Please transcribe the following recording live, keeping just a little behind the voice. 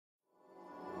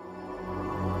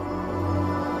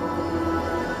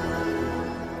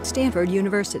Stanford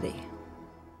University.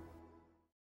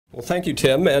 Well, thank you,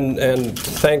 Tim, and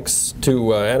thanks to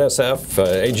NSF,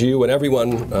 AGU, and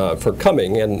everyone for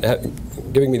coming and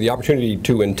giving me the opportunity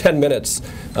to, in 10 minutes,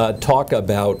 talk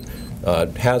about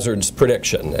hazards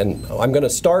prediction. And I'm going to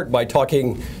start by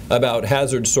talking about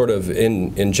hazards sort of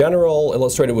in general,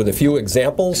 illustrated with a few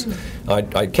examples.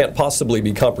 I can't possibly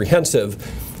be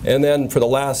comprehensive. And then for the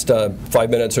last 5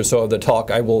 minutes or so of the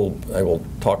talk, I will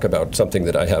talk about something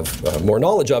that I have more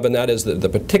knowledge of, and that is the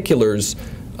particulars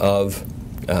of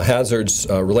hazards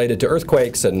related to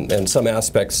earthquakes and some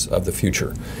aspects of the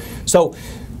future. So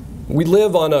we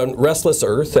live on a restless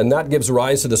Earth, and that gives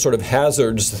rise to the sort of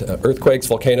hazards, earthquakes,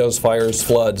 volcanoes, fires,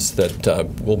 floods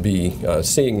that we'll be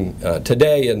seeing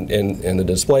today in the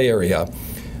display area.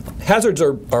 Hazards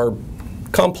are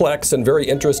complex and very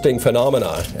interesting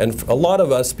phenomena, and a lot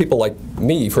of us, people like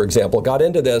me, for example, got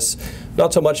into this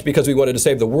not so much because we wanted to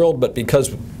save the world, but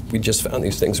because we just found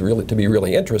these things to be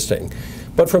really interesting.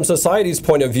 But from society's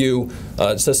point of view,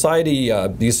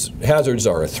 these hazards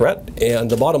are a threat,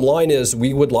 and the bottom line is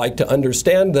we would like to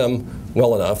understand them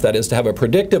well enough, that is to have a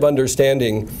predictive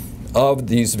understanding of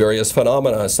these various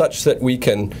phenomena such that we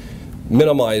can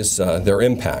minimize their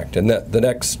impact. And the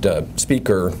next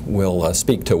speaker will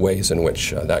speak to ways in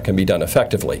which that can be done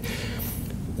effectively.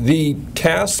 The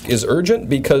task is urgent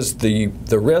because the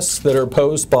risks that are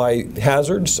posed by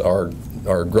hazards are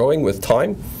growing with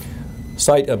time.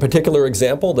 Cite a particular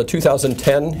example, the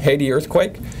 2010 Haiti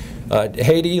earthquake.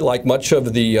 Haiti, like much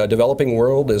of the developing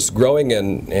world, is growing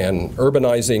and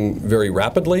urbanizing very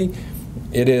rapidly.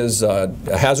 It is a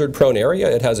hazard-prone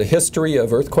area. It has a history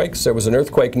of earthquakes. There was an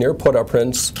earthquake near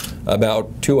Port-au-Prince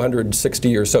about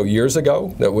 260 or so years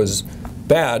ago that was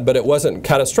bad, but it wasn't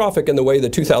catastrophic in the way the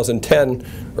 2010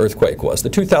 earthquake was. The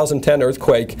 2010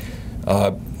 earthquake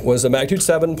was a magnitude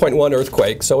 7.1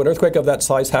 earthquake, so an earthquake of that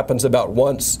size happens about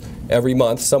once every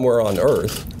month somewhere on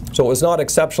Earth. So it was not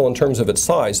exceptional in terms of its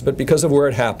size, but because of where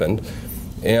it happened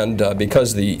and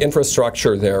because the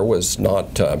infrastructure there was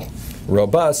not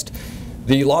robust,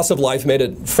 the loss of life made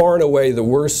it far and away the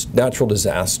worst natural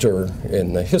disaster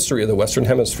in the history of the Western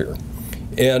Hemisphere.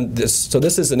 And so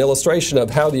this is an illustration of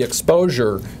how the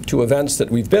exposure to events that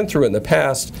we've been through in the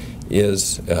past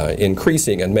is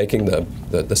increasing and making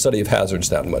the study of hazards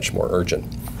that much more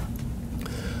urgent.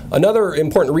 Another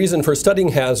important reason for studying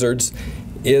hazards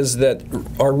is that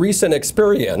our recent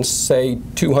experience, say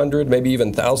 200, maybe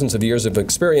even thousands of years of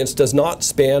experience, does not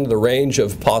span the range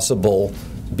of possible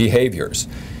behaviors.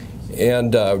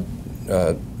 And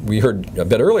we heard a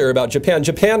bit earlier about Japan.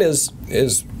 Japan is,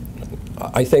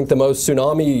 I think, the most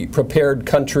tsunami-prepared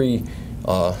country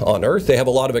on Earth. They have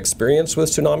a lot of experience with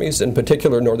tsunamis. In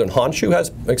particular, northern Honshu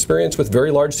has experience with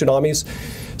very large tsunamis.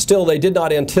 Still, they did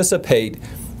not anticipate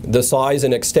the size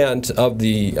and extent of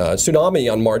the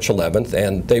tsunami on March 11th,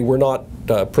 and they were not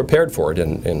prepared for it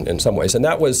in some ways. And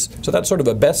that's sort of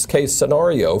a best-case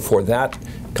scenario for that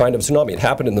kind of tsunami. It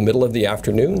happened in the middle of the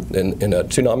afternoon in a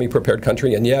tsunami-prepared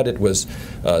country, and yet it was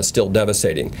still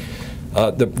devastating.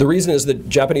 The reason is that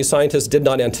Japanese scientists did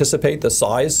not anticipate the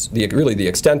size, really the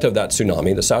extent of that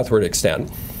tsunami, the southward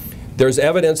extent. There's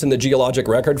evidence in the geologic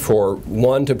record for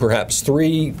 1 to perhaps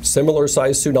 3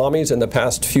 similar-sized tsunamis in the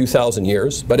past few thousand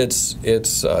years, but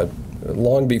it's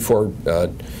long before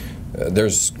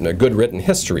there's a good written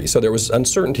history, so there was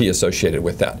uncertainty associated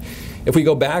with that. If we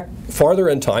go back farther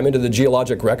in time into the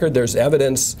geologic record, there's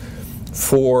evidence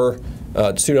for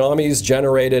tsunamis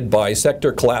generated by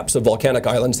sector collapse of volcanic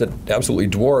islands that absolutely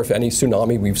dwarf any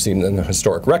tsunami we've seen in the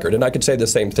historic record. And I could say the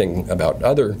same thing about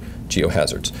other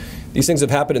geohazards. These things have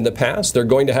happened in the past. They're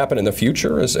going to happen in the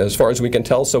future, as far as we can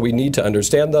tell, so we need to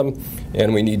understand them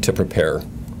and we need to prepare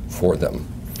for them.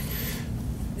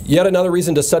 Yet another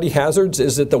reason to study hazards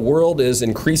is that the world is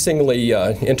increasingly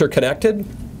interconnected.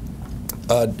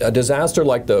 A disaster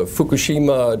like the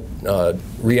Fukushima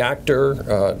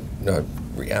reactor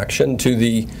reaction to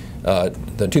the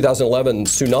 2011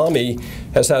 tsunami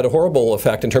has had a horrible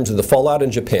effect in terms of the fallout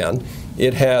in Japan.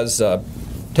 It has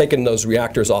taken those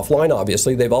reactors offline,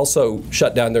 obviously. They've also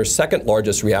shut down their second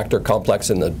largest reactor complex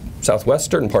in the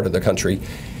southwestern part of the country.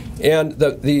 And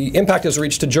the impact has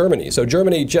reached to Germany. So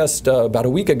Germany just about a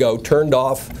week ago turned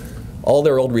off all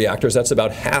their old reactors. That's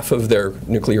about half of their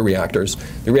nuclear reactors.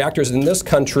 The reactors in this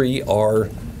country are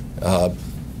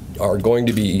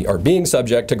being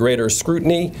subject to greater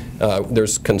scrutiny.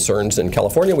 There's concerns in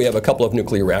California. We have a couple of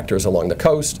nuclear reactors along the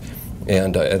coast.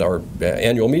 And at our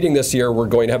annual meeting this year, we're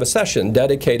going to have a session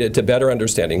dedicated to better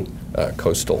understanding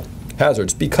coastal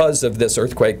hazards because of this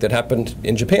earthquake that happened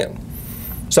in Japan.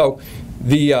 So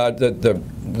the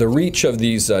the reach of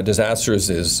these disasters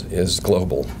is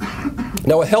global.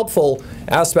 Now, a helpful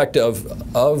aspect of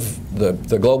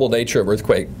the global nature of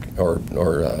earthquake or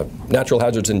natural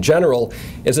hazards in general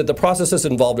is that the processes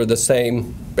involved are the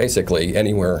same basically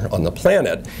anywhere on the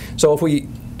planet. So if we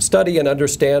study and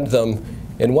understand them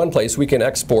in one place, we can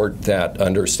export that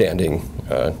understanding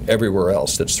everywhere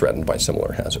else that's threatened by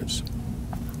similar hazards.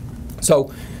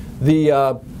 So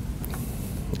the,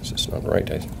 is this not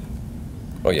right?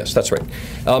 Oh yes, that's right.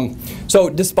 So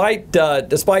despite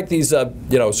these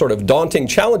sort of daunting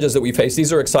challenges that we face,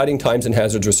 these are exciting times in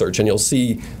hazards research, and you'll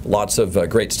see lots of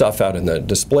great stuff out in the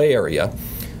display area.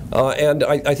 And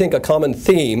I think a common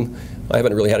theme, I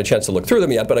haven't really had a chance to look through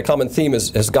them yet, but a common theme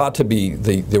has got to be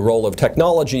the role of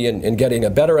technology in getting a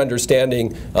better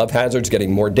understanding of hazards,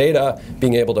 getting more data,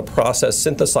 being able to process,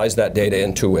 synthesize that data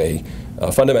into a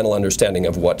fundamental understanding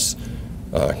of what's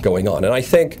going on. And I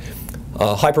think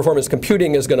high-performance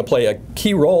computing is going to play a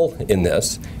key role in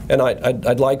this, and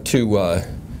I'd like to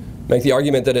make the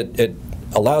argument that it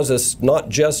allows us not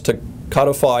just to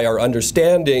codify our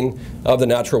understanding of the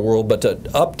natural world, but to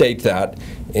update that,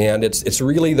 and it's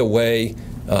really the way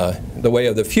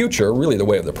of the future, really the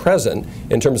way of the present,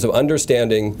 in terms of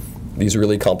understanding these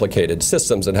really complicated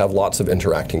systems that have lots of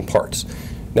interacting parts.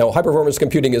 Now, high-performance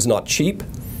computing is not cheap,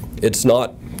 it's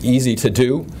not easy to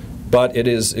do, but it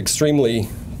is extremely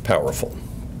powerful.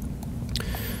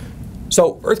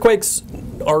 So earthquakes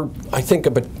are, I think,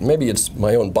 maybe it's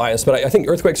my own bias, but I think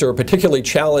earthquakes are a particularly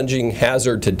challenging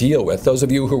hazard to deal with. Those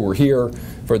of you who were here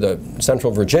for the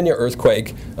Central Virginia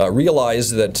earthquake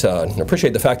realize that,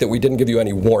 appreciate the fact that we didn't give you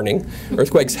any warning.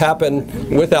 Earthquakes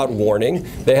happen without warning.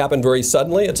 They happen very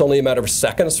suddenly. It's only a matter of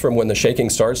seconds from when the shaking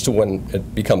starts to when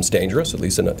it becomes dangerous, at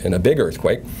least in a big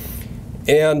earthquake.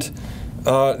 And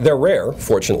they're rare,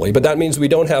 fortunately, but that means we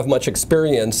don't have much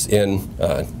experience in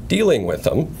dealing with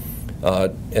them.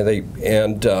 The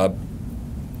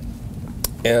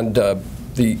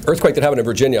earthquake that happened in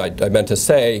Virginia, I meant to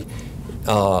say,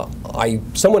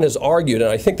 someone has argued,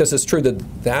 and I think this is true,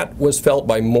 that was felt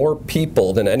by more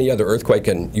people than any other earthquake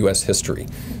in U.S. history.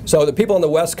 So the people on the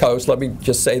West Coast, let me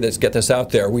just say this, get this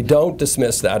out there, we don't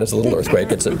dismiss that as a little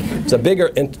earthquake. It's a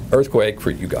bigger earthquake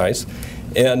for you guys.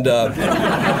 And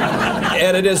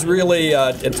it is really,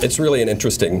 it's really an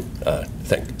interesting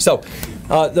thing. So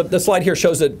the slide here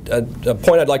shows a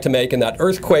point I'd like to make, in that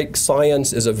earthquake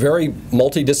science is a very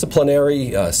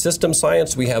multidisciplinary system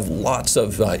science. We have lots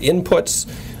of inputs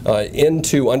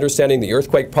into understanding the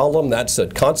earthquake problem. That's a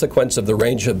consequence of the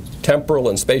range of temporal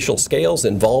and spatial scales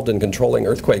involved in controlling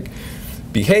earthquake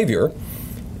behavior.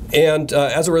 And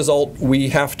as a result, we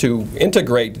have to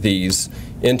integrate these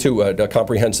into a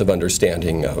comprehensive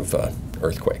understanding of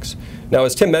earthquakes. Now,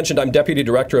 as Tim mentioned, I'm Deputy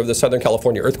Director of the Southern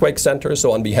California Earthquake Center,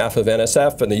 so on behalf of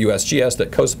NSF and the USGS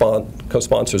that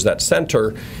co-sponsors that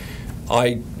center,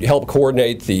 I help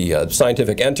coordinate the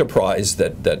scientific enterprise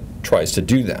that tries to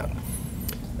do that.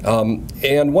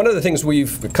 And one of the things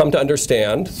we've come to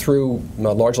understand through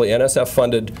largely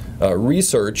NSF-funded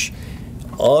research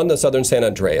on the Southern San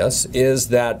Andreas is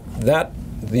that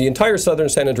the entire Southern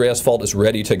San Andreas Fault is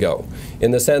ready to go,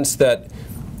 in the sense that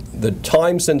the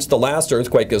time since the last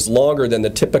earthquake is longer than the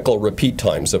typical repeat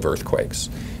times of earthquakes.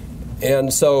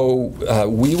 And so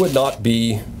we would not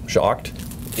be shocked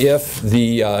if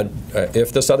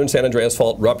the Southern San Andreas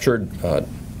Fault ruptured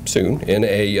soon in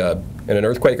an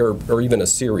earthquake or even a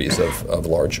series of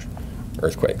large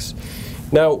earthquakes.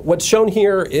 Now, what's shown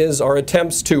here is our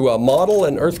attempts to model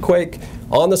an earthquake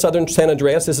on the Southern San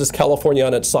Andreas. This is California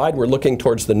on its side. We're looking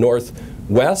towards the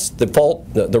northwest. The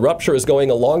fault, the rupture is going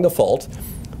along the fault.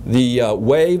 The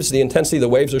waves, the intensity of the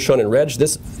waves are shown in red.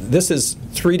 This is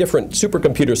 3 different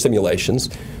supercomputer simulations.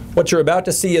 What you're about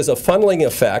to see is a funneling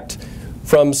effect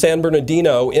from San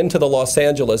Bernardino into the Los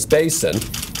Angeles basin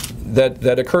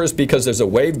that occurs because there's a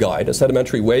waveguide, a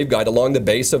sedimentary waveguide along the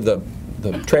base of the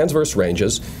transverse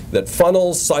ranges that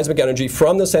funnels seismic energy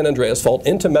from the San Andreas Fault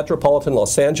into metropolitan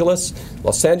Los Angeles.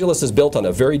 Los Angeles is built on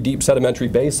a very deep sedimentary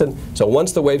basin, so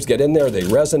once the waves get in there, they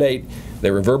resonate,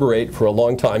 they reverberate for a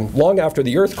long time. Long after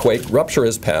the earthquake rupture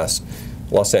has passed,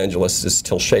 Los Angeles is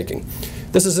still shaking.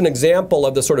 This is an example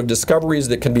of the sort of discoveries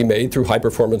that can be made through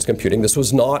high-performance computing. This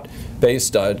was not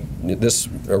based, this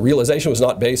realization was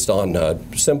not based on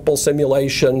simple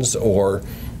simulations or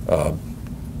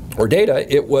data.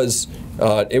 It was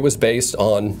based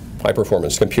on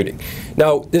high-performance computing.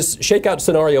 Now, this shakeout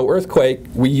scenario earthquake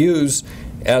we use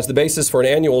as the basis for an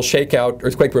annual shakeout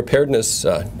earthquake preparedness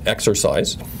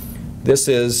exercise. This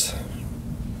is,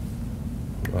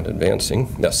 Not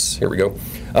advancing. Yes, here we go.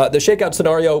 The shakeout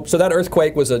scenario, so that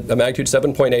earthquake was a magnitude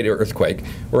 7.8 earthquake.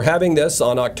 We're having this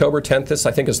on October 10th. This,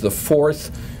 I think, is the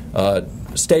fourth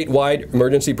statewide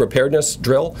emergency preparedness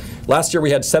drill. Last year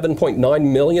we had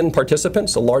 7.9 million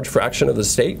participants, a large fraction of the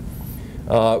state.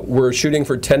 We're shooting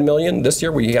for 10 million. This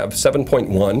year we have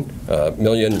 7.1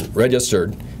 million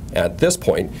registered at this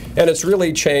point. And it's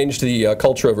really changed the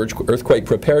culture of earthquake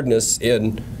preparedness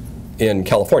in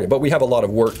California. But we have a lot of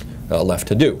work left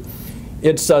to do.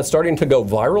 It's starting to go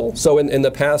viral. So in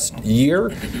the past year,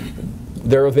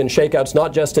 there have been shakeouts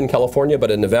not just in California,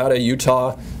 but in Nevada,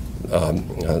 Utah,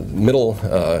 the middle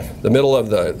of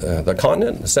the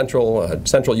continent, the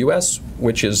central U.S.,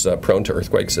 which is prone to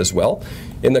earthquakes as well.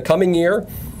 In the coming year,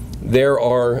 there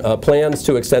are plans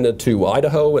to extend it to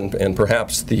Idaho and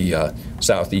perhaps the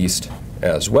southeast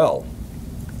as well.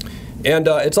 And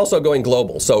it's also going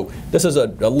global. So this is a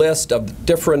list of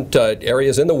different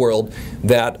areas in the world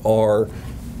that are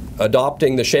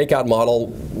adopting the shakeout model,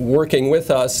 working with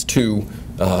us to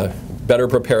better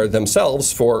prepare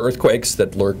themselves for earthquakes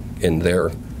that lurk in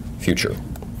their future.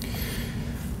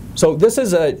 So this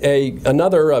is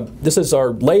this is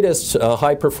our latest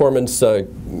high-performance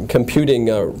computing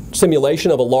simulation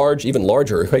of a even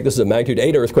larger earthquake. This is a magnitude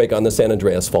 8 earthquake on the San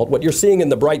Andreas Fault. What you're seeing in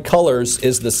the bright colors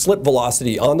is the slip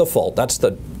velocity on the fault. That's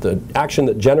the action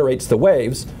that generates the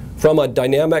waves from a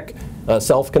dynamic,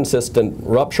 self-consistent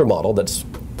rupture model that's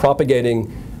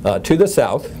propagating to the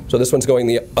south. So this one's going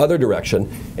the other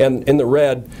direction. And in the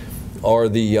red are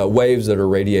the waves that are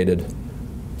radiated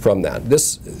from that.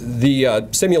 The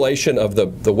simulation of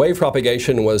the wave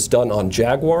propagation was done on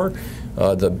Jaguar,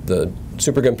 the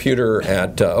supercomputer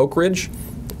at Oak Ridge.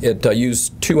 It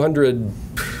used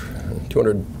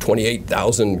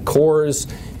 228,000 cores.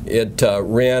 It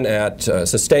ran at a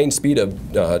sustained speed of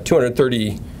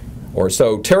 230 or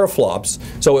so teraflops.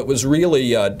 So it was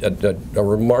really a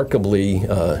remarkably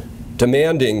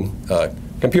demanding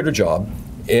computer job.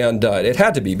 And it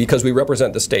had to be because we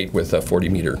represent the state with a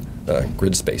 40-meter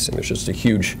grid spacing. There's just a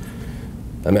huge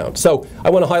amount. So I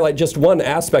want to highlight just one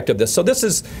aspect of this. So this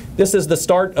is the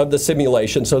start of the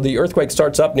simulation. So the earthquake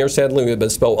starts up near San Luis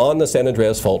Obispo on the San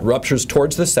Andreas Fault, ruptures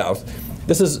towards the south.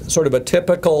 This is sort of a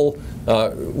typical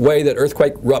way that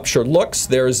earthquake rupture looks.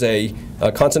 There's a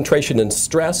concentration in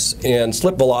stress and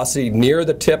slip velocity near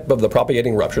the tip of the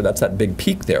propagating rupture. That's that big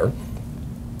peak there.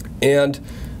 And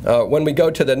when we go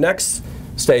to the next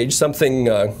stage, something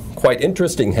quite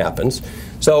interesting happens.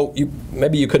 So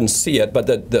maybe you couldn't see it, but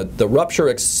the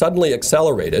rupture suddenly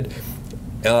accelerated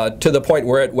to the point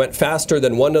where it went faster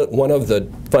than one of the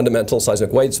fundamental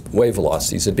seismic wave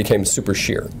velocities. It became super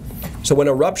shear. So when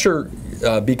a rupture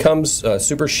becomes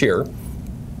super shear,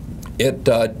 it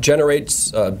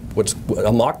generates what's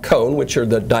a Mach cone, which are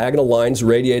the diagonal lines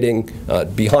radiating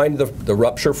behind the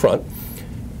rupture front.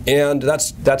 And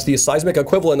that's the seismic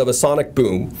equivalent of a sonic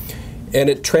boom. And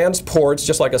it transports,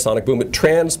 just like a sonic boom, it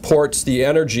transports the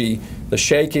energy, the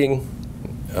shaking,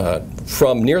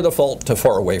 from near the fault to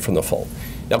far away from the fault.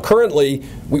 Now currently,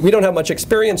 we don't have much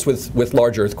experience with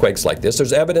large earthquakes like this.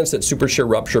 There's evidence that super shear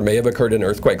rupture may have occurred in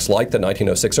earthquakes like the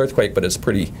 1906 earthquake, but it's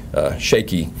pretty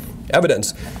shaky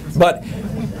evidence. But,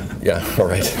 yeah, all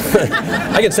right.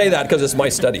 I can say that because it's my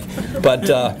study. But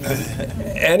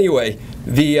anyway,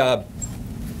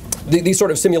 these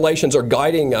sort of simulations are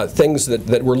guiding things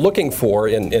that we're looking for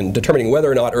in determining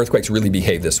whether or not earthquakes really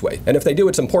behave this way. And if they do,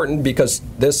 it's important because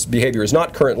this behavior is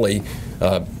not currently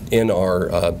in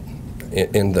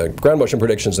the ground motion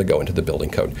predictions that go into the building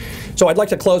code. So I'd like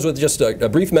to close with just a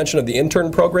brief mention of the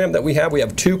intern program that we have. We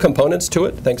have two components to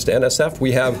it, thanks to NSF.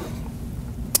 We have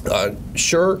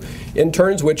SURE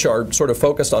interns, which are sort of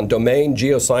focused on domain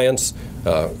geoscience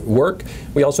work.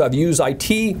 We also have Use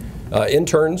IT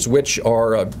interns, which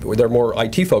are they're more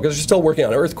IT focused. They're still working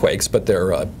on earthquakes, but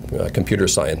they're computer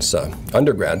science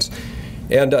undergrads.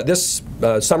 And this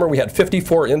summer we had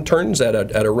 54 interns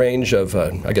at a range of,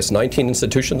 I guess, 19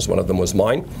 institutions. One of them was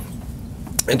mine.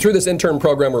 And through this intern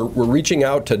program, we're reaching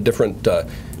out to different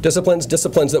disciplines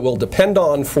that will depend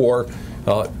on for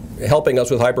helping us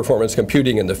with high-performance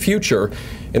computing in the future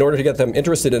in order to get them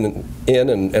interested in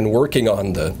and working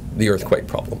on the earthquake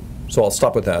problem. So I'll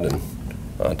stop with that and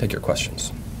take your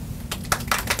questions.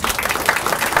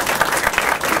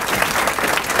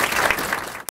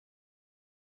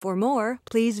 For more,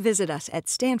 please visit us at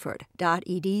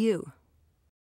stanford.edu.